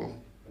successful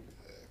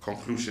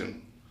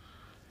conclusion.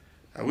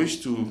 I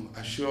wish to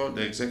assure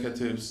the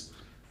executives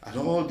at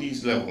all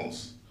these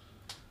levels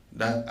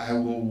that I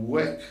will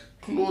work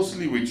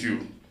closely with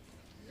you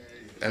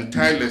and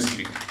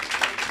tirelessly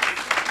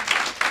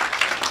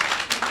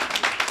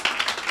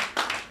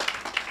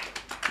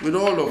with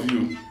all of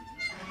you,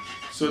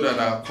 so that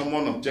our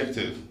common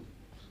objective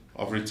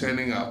of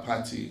returning our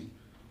party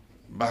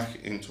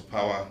back into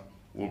power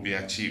will be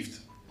achieved.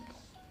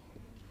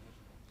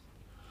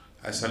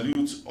 I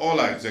salute all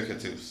our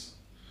executives.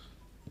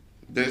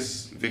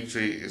 This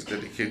victory is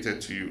dedicated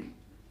to you.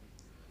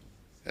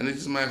 And it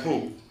is my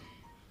hope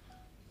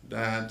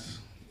that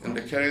in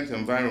the current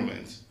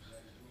environment,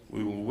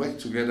 we will work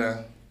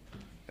together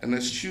and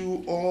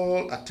eschew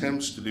all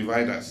attempts to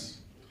divide us.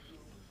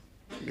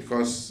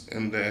 Because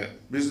in the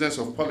business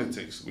of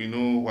politics, we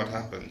know what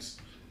happens.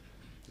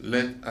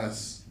 Let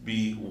us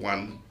be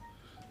one.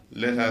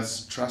 Let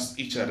us trust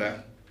each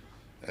other,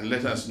 and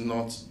let us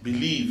not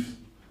believe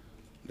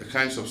the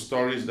kinds of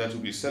stories that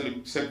will be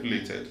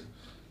circulated,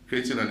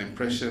 creating an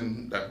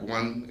impression that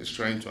one is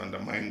trying to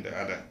undermine the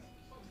other.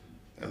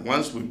 And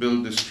once we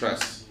build this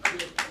trust,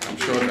 I'm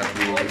sure that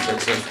we will be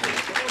successful.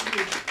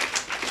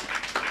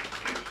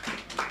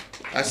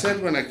 I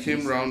said when I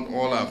came around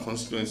all our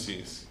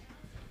constituencies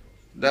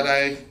that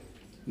I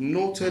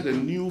noted a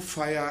new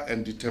fire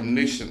and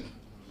determination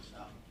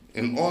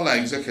in all our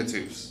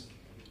executives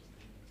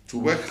to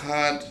work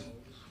hard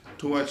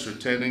towards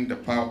returning the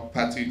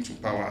party to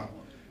power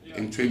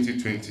in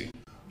 2020.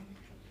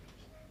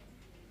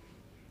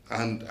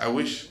 And I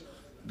wish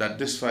that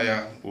this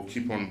fire will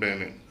keep on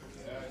burning.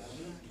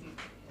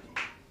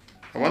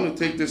 I want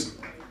to take this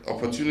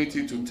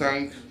opportunity to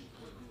thank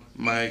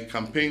my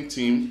campaign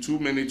team, too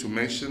many to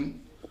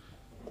mention,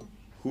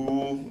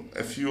 who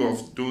a few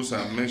of those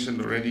I've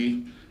mentioned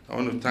already. I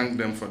want to thank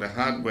them for the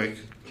hard work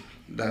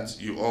that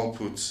you all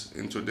put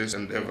into this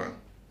endeavor.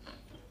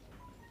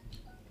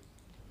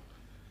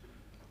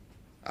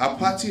 Our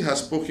party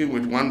has spoken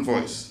with one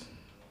voice,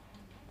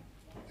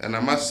 and I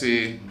must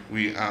say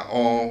we are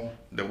all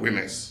the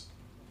winners.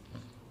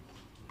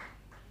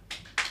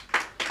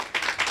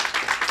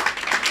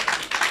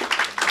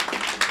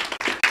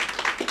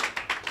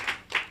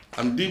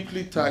 I'm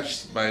deeply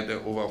touched by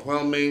the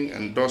overwhelming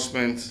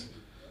endorsement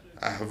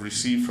I have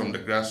received from the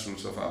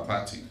grassroots of our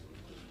party.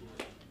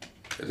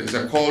 It is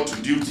a call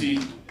to duty,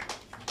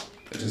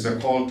 it is a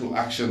call to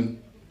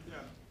action,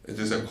 it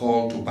is a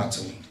call to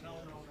battle.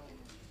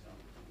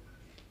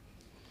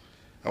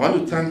 I want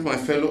to thank my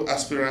fellow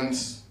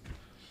aspirants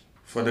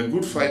for the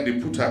good fight they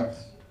put up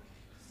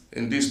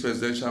in these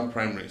presidential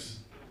primaries.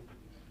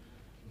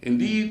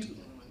 Indeed,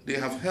 they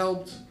have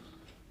helped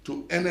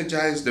to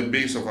energize the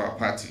base of our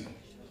party.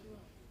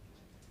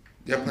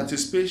 Their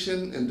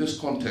participation in this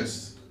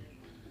contest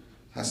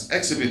has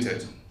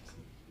exhibited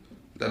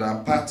that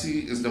our party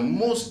is the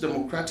most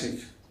democratic,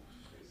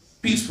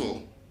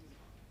 peaceful,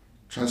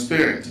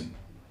 transparent,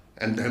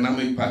 and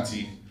dynamic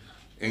party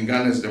in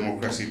Ghana's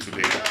democracy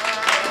today.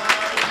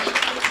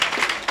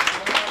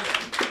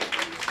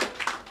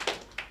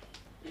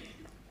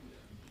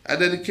 I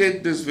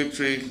dedicate this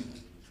victory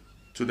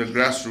to the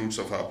grassroots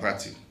of our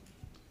party,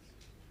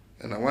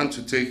 and I want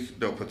to take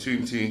the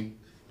opportunity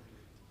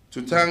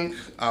to thank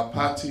our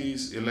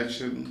party's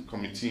election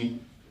committee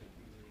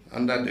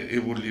under the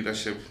able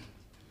leadership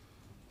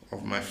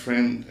of my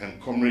friend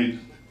and comrade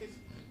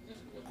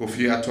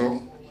Kofi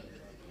Atto,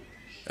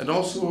 and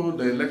also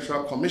the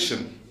Electoral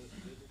Commission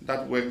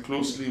that worked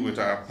closely with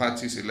our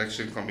party's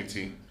election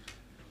committee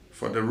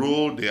for the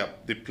role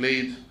they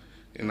played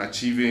in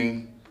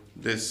achieving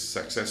this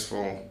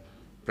successful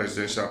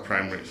presidential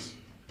primaries.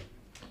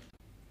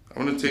 I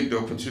want to take the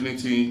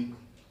opportunity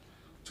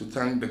to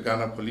thank the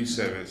Ghana Police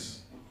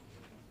Service.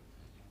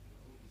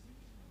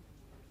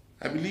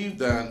 I believe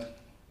that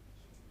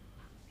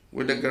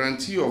with the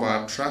guarantee of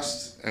our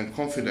trust and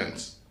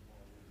confidence,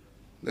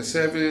 the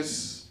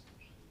service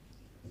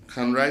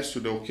can rise to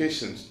the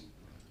occasions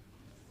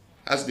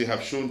as they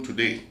have shown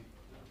today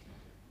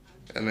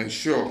and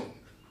ensure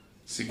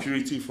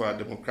security for our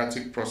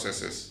democratic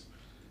processes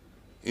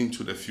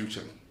into the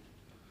future.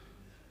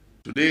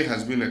 Today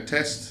has been a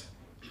test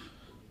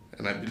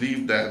And I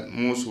believe that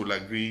most will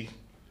agree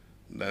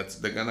that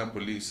the Ghana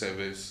Police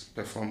Service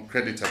performed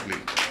creditably.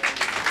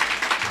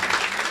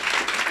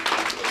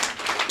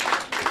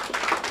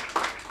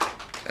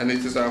 And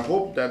it is our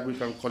hope that we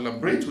can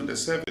collaborate with the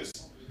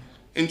service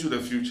into the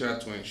future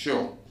to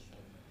ensure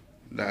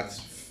that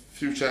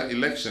future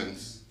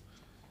elections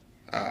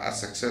are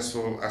as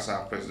successful as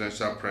our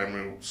presidential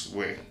primaries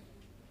were.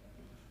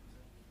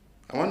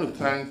 I want to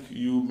thank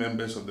you,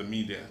 members of the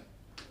media.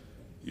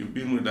 You've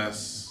been with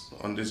us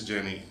on this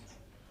journey,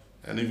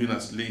 and even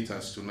as late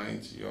as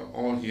tonight, you're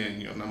all here in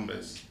your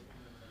numbers.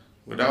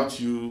 Without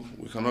you,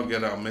 we cannot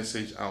get our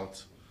message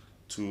out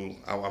to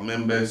our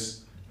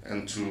members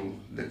and to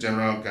the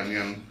general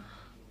Ghanaian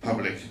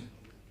public.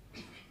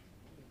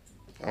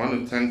 I want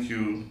to thank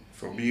you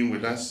for being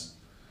with us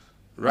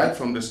right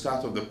from the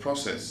start of the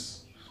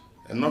process,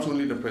 and not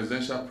only the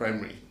presidential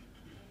primary,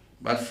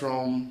 but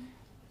from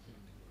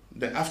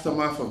the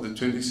aftermath of the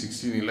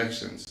 2016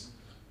 elections,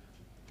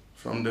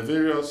 from the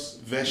various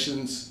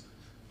versions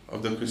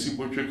of the Kwesi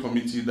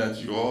Committee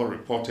that you all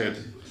reported,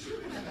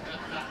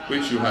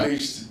 which you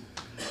managed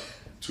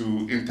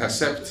to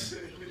intercept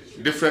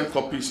different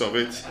copies of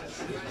it,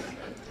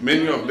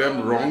 many of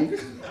them wrong,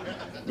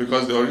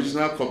 because the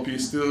original copy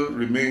still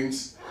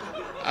remains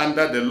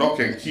under the lock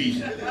and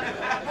key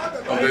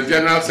of the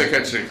General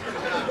Secretary,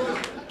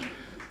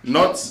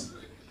 not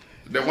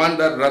the one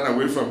that ran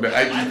away from the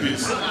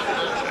IGP's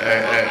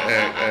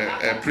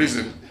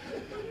prison.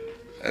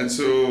 And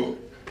so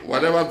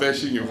whatever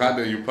version you had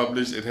and you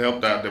published, it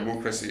helped our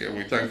democracy, and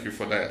we thank you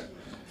for that.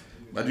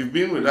 But you've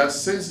been with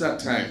us since that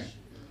time,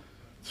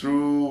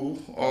 through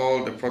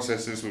all the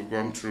processes we've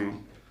gone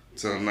through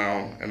till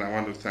now, and I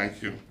want to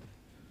thank you.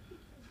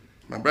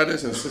 My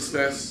brothers and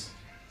sisters,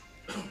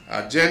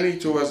 our journey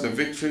towards the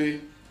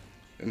victory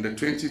in the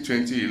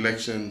 2020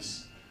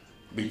 elections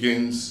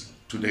begins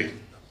today.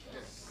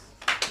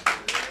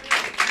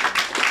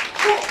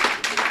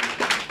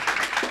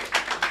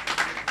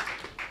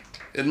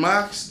 It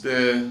marks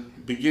the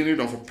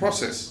beginning of a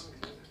process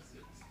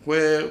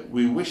where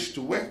we wish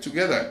to work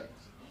together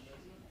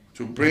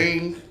to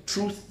bring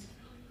truth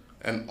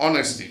and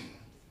honesty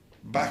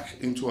back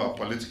into our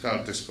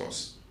political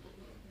discourse.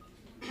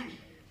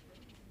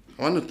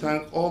 I want to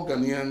thank all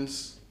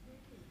Ghanaians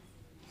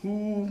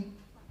who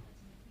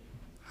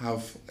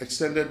have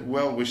extended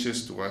well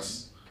wishes to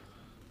us,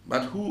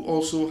 but who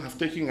also have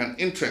taken an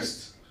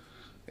interest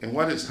in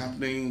what is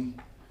happening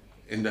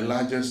in the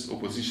largest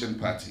opposition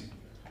party,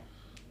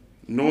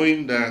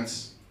 knowing that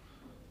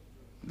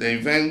the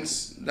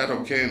events that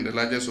occur in the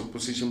largest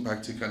opposition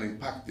party can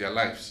impact their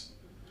lives.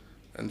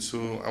 And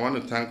so I want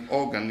to thank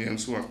all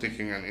Ghanaians who have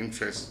taken an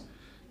interest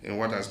in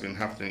what has been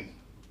happening.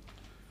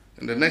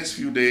 In the next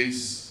few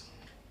days,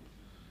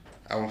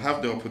 I will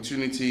have the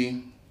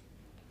opportunity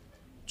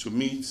to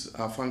meet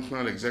our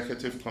functional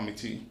executive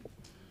committee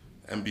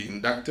and be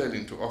inducted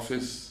into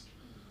office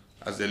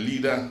as the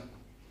leader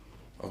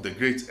of the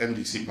great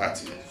NDC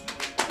party.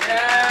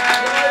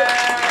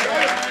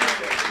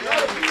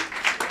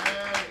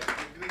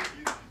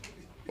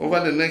 Over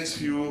the next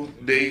few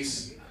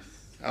days,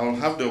 I will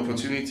have the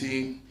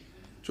opportunity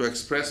to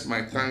express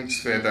my thanks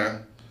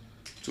further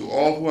to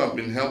all who have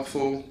been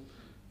helpful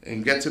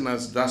in getting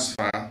us thus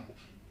far,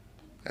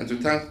 and to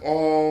thank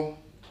all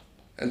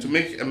and to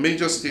make a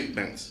major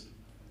statement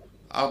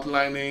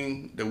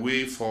outlining the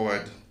way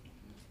forward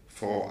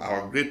for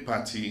our great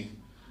party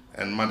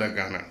and Mother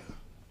Ghana.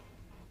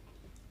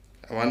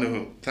 I want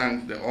to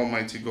thank the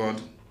Almighty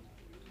God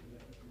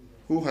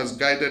who has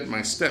guided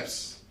my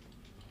steps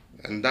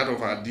and that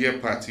of our dear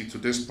party to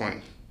this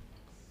point.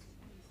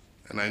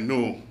 And I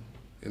know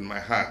in my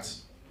heart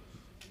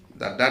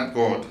that that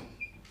God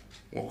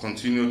will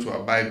continue to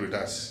abide with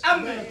us.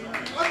 Amen.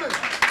 Amen.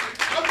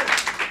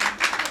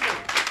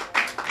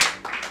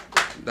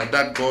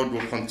 That God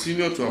will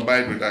continue to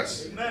abide with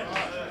us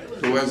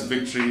towards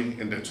victory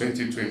in the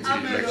 2020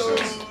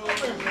 elections.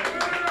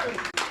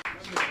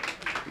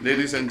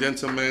 Ladies and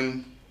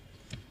gentlemen,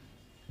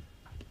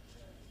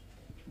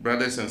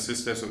 brothers and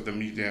sisters of the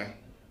media,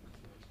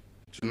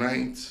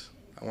 tonight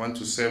I want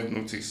to serve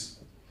notice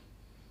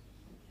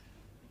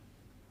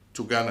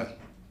to Ghana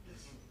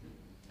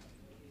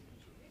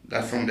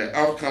that from the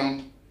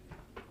outcome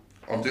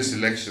of this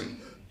election,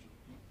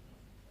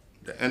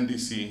 the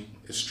NDC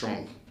is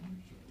strong.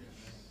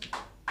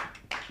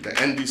 The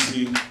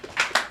NDC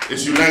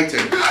is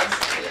united.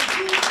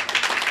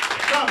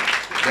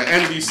 The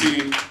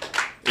NDC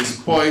is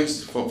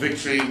poised for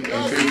victory in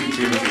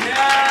 2020.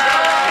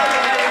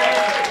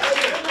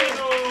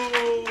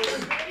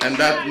 And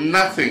that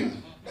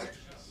nothing,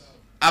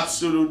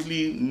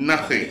 absolutely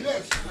nothing,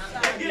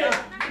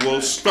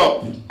 will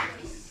stop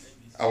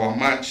our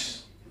march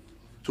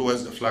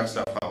towards the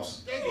Flagstaff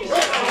House.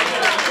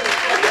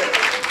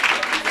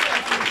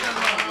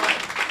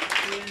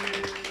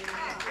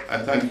 I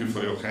thank you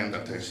for your kind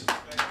attention.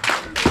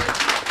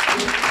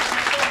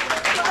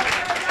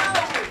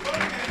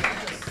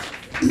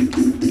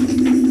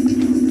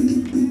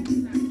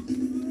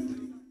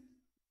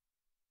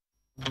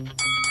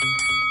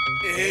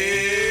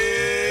 Hey.